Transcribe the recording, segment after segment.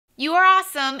You are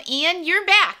awesome, and you're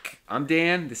back. I'm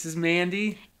Dan, this is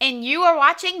Mandy. And you are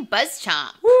watching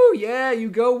BuzzChomp. Woo, yeah, you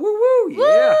go, woo, woo,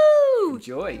 yeah. Woo!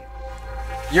 Enjoy.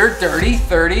 Your Dirty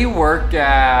 30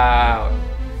 workout.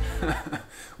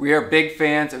 We are big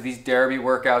fans of these darebee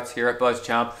workouts here at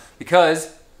BuzzChomp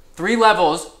because 3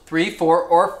 levels, 3, 4,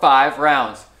 or 5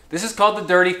 rounds. This is called the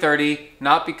Dirty 30,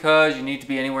 not because you need to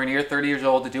be anywhere near 30 years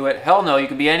old to do it. Hell no, you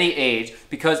can be any age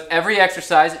because every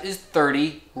exercise is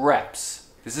 30 reps.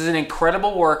 This is an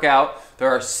incredible workout. There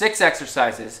are 6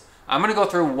 exercises. I'm gonna go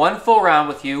through 1 full round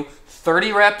with you,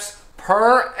 30 reps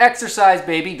per exercise,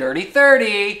 baby, Dirty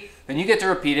 30. Then you get to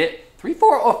repeat it 3,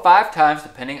 4, or 5 times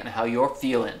depending on how you're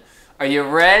feeling. Are you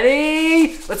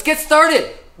ready? Let's get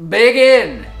started. Big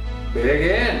in.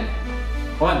 Big in.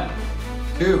 1,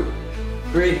 2,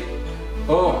 3,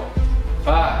 4,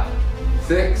 5,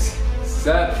 6,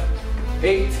 7,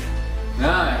 8,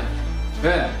 9,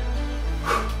 10,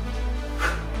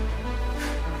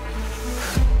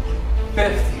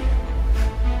 50,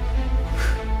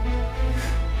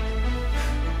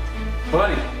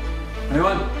 20,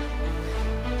 21,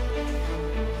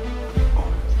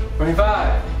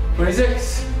 25,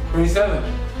 26, 27,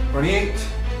 28,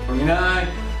 29,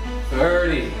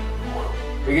 30.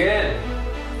 Begin.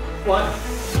 1,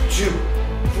 2,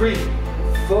 3,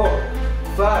 4,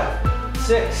 5,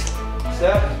 6,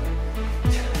 7,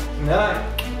 9,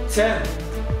 10,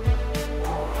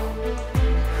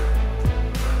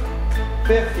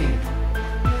 15,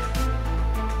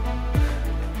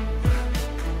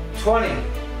 20,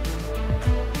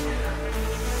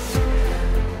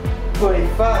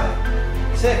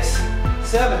 25, 6,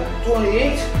 7,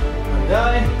 28,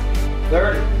 29,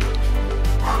 30.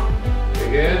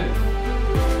 Begin.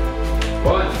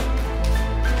 1,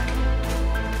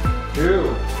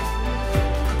 2,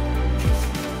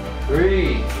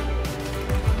 3,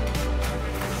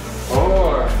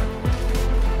 4,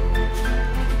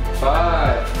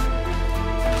 5,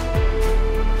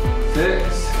 6,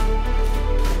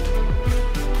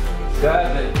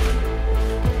 7,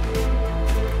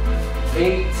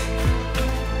 8,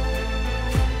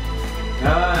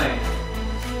 9,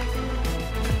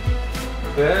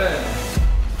 10.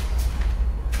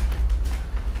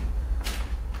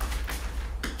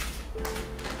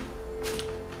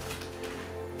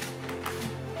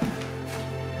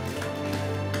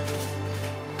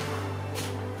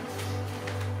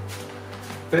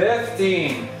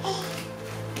 15.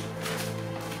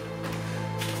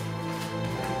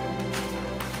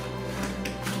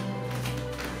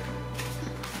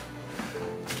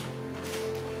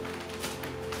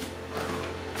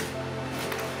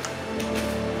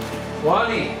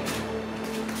 20.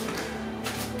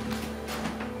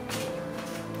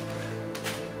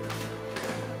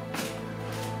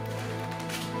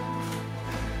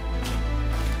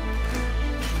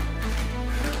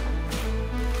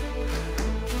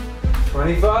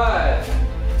 25,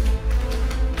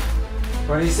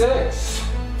 26,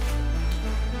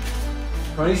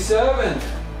 27,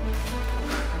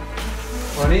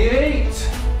 28,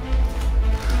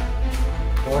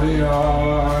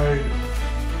 29,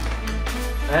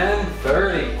 and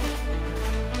 30.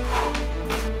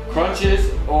 Crunches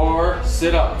or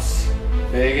sit-ups.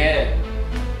 Begin.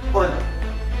 1,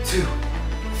 2,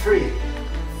 3,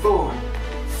 4,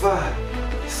 5,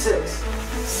 6,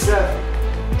 7,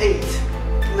 8,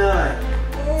 9,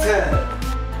 10,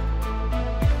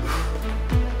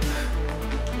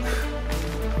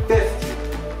 50,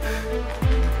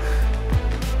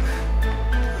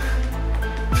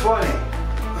 20,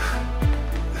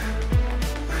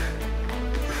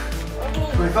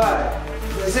 25,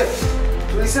 26,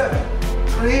 27,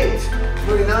 28,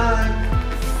 29,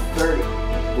 30.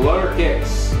 Flutter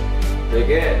kicks.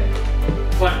 Begin.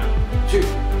 1, 2,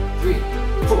 3,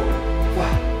 4,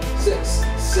 5, 6,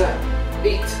 7,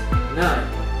 8, 9,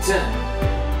 10,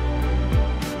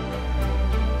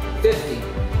 50,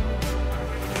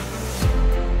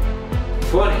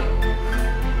 20,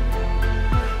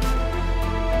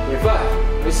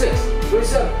 25, 26,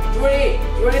 27, 28,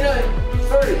 29,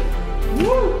 30.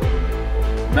 Woo!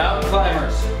 Mountain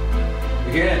climbers.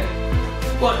 Begin.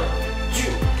 1,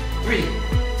 2, 3,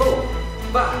 4,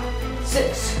 5,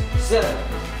 6, 7,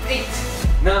 8,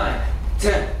 9,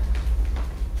 10.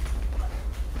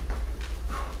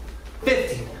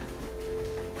 15,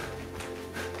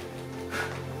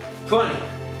 20,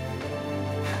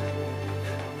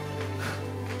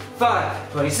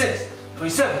 5, 26,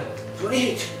 27,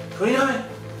 28, 29,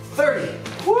 30.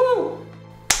 Woo!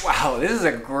 Wow, this is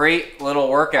a great little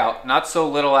workout. Not so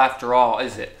little after all,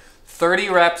 is it? 30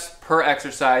 reps per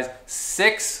exercise,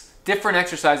 6 different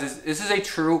exercises. This is a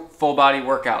true full body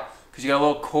workout because you got a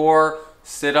little core,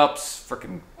 sit-ups,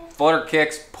 freaking flutter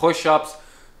kicks, push-ups,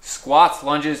 squats,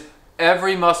 lunges.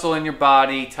 Every muscle in your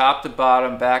body, top to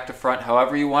bottom, back to front,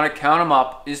 however you want to count them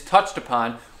up, is touched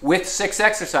upon with 6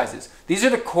 exercises. These are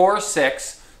the core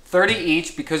 6, 30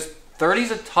 each, because 30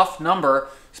 is a tough number,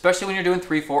 especially when you're doing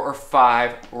 3, 4, or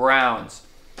 5 rounds.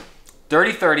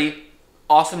 Dirty 30,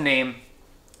 awesome name.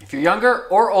 If you're younger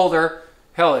or older,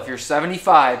 hell, if you're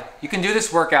 75, you can do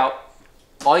this workout.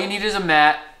 All you need is a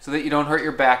mat so that you don't hurt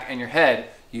your back and your head.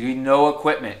 You need no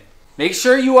equipment. Make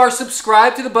sure you are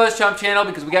subscribed to the BuzzChomp channel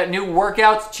because we got new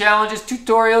workouts, challenges,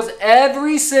 tutorials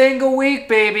every single week,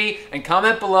 baby. And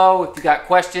comment below if you got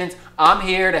questions. I'm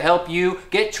here to help you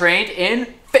get trained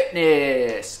in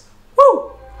fitness.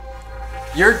 Woo!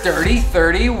 Your Dirty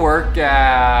 30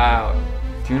 workout.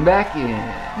 Tune back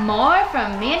in. More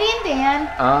from Mandy and Dan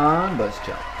on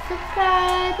BuzzChomp.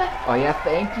 Subscribe. Oh yeah,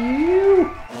 thank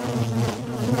you.